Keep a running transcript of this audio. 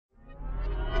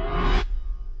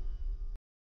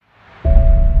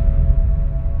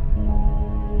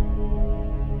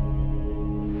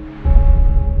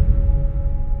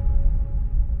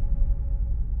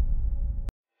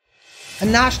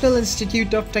National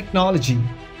Institute of Technology,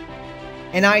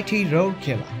 NIT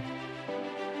Rourkela,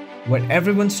 where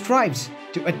everyone strives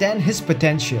to attain his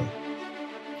potential.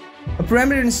 A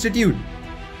premier institute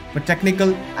for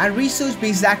technical and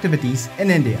research-based activities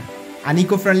in India. An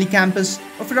eco-friendly campus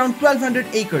of around 1200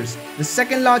 acres, the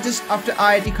second largest after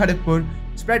IIT-Kharagpur,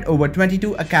 spread over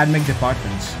 22 academic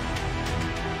departments.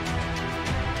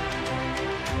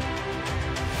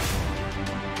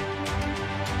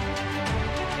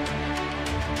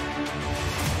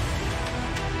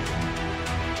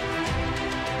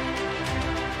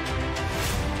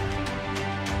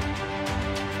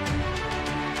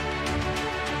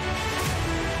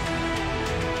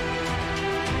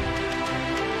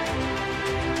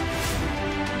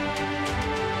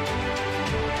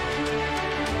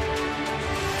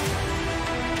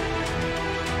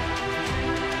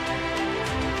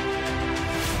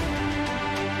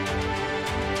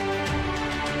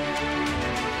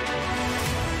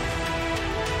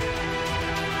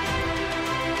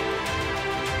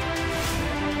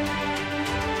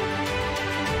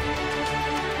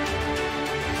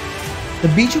 The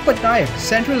Biju Pattnaik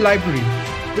Central Library,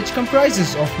 which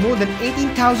comprises of more than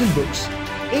 18,000 books,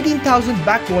 18,000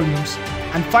 back volumes,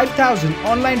 and 5,000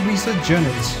 online research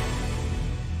journals.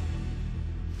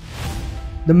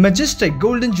 The majestic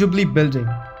Golden Jubilee building,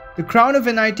 the crown of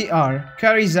NITR,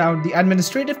 carries out the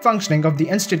administrative functioning of the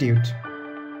institute.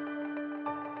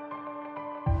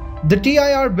 The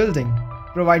TIR building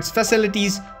provides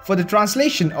facilities for the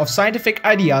translation of scientific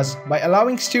ideas by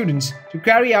allowing students to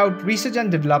carry out research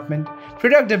and development,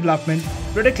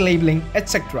 product labeling,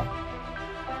 etc.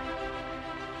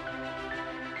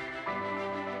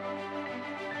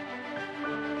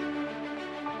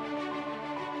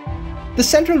 The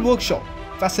central workshop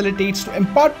facilitates to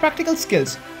impart practical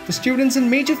skills for students in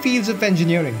major fields of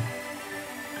engineering.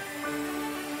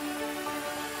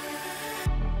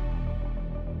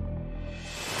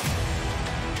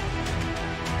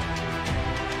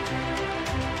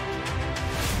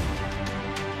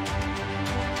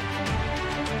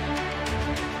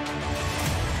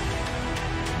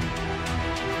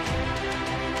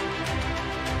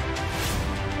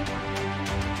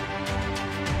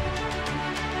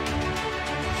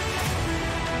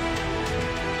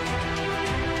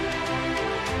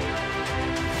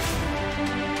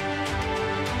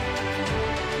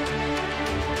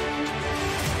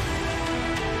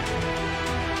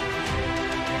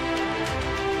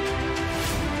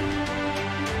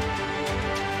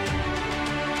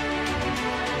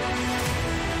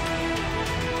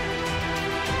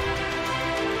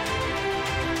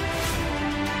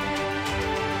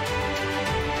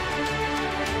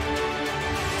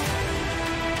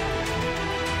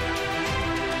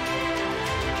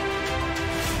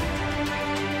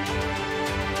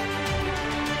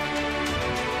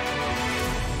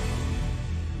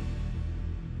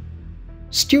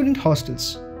 Student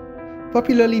hostels,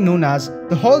 popularly known as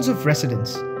the halls of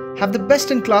residence, have the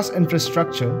best-in-class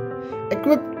infrastructure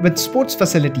equipped with sports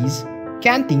facilities,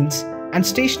 canteens, and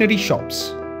stationery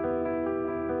shops.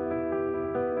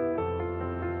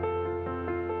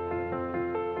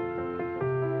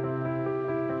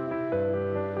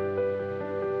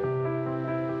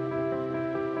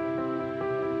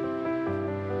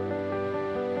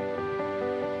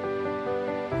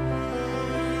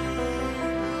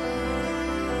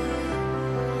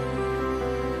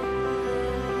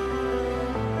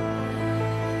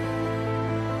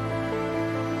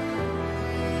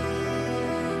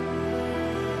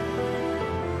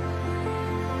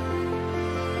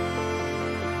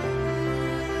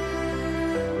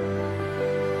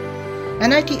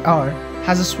 NITR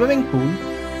has a swimming pool,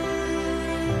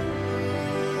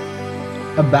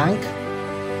 a bank,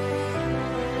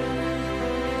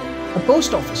 a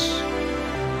post office,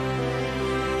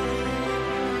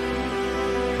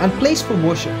 and place for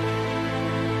worship.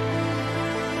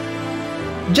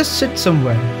 Just sit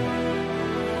somewhere,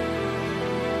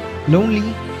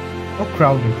 lonely or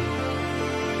crowded.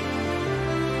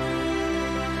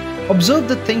 Observe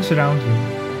the things around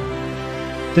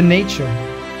you, the nature,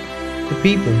 the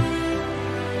people,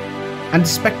 and the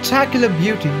spectacular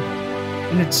beauty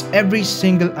in its every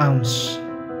single ounce.